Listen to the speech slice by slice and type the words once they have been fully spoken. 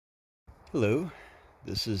Hello,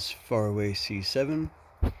 this is Faraway C7,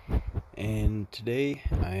 and today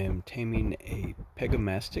I am taming a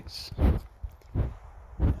pegomastax.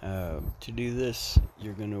 To do this,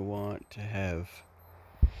 you're going to want to have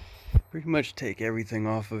pretty much take everything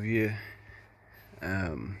off of you,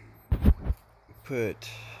 put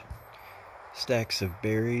stacks of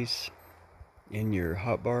berries in your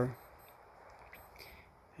hotbar.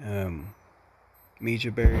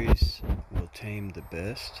 Meja berries will tame the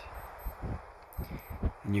best,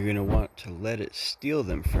 and you're going to want to let it steal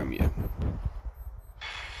them from you.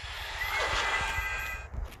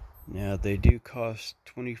 Now they do cost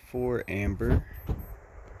 24 amber,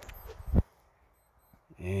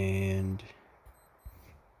 and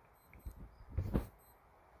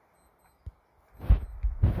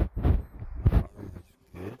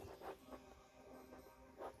good.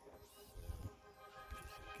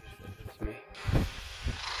 Me.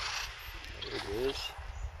 There it is.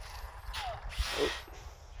 Oh,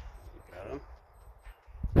 got him.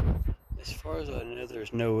 As far as I know,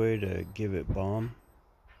 there's no way to give it bomb.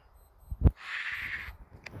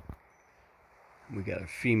 We got a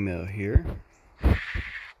female here.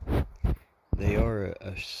 They are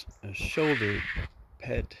a shoulder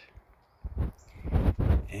pet,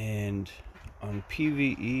 and on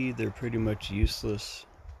PvE they're pretty much useless,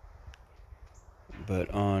 but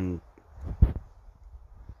on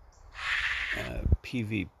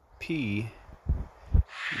PvP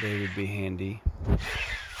they would be handy. And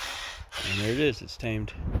there it is, it's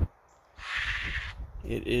tamed.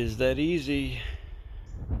 It is that easy.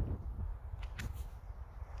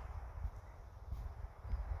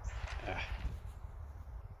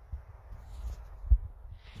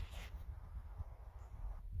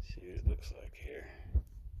 See what it looks like here.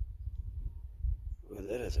 Ooh,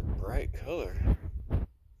 that is a bright color.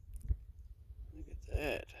 Look at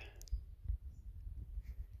that.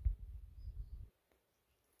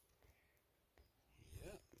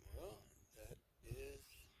 Yeah, well, that is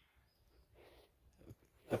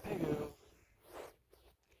a pego.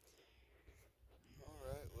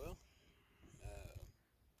 Alright, well,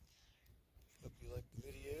 hope you liked the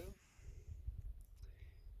video.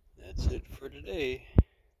 That's it for today.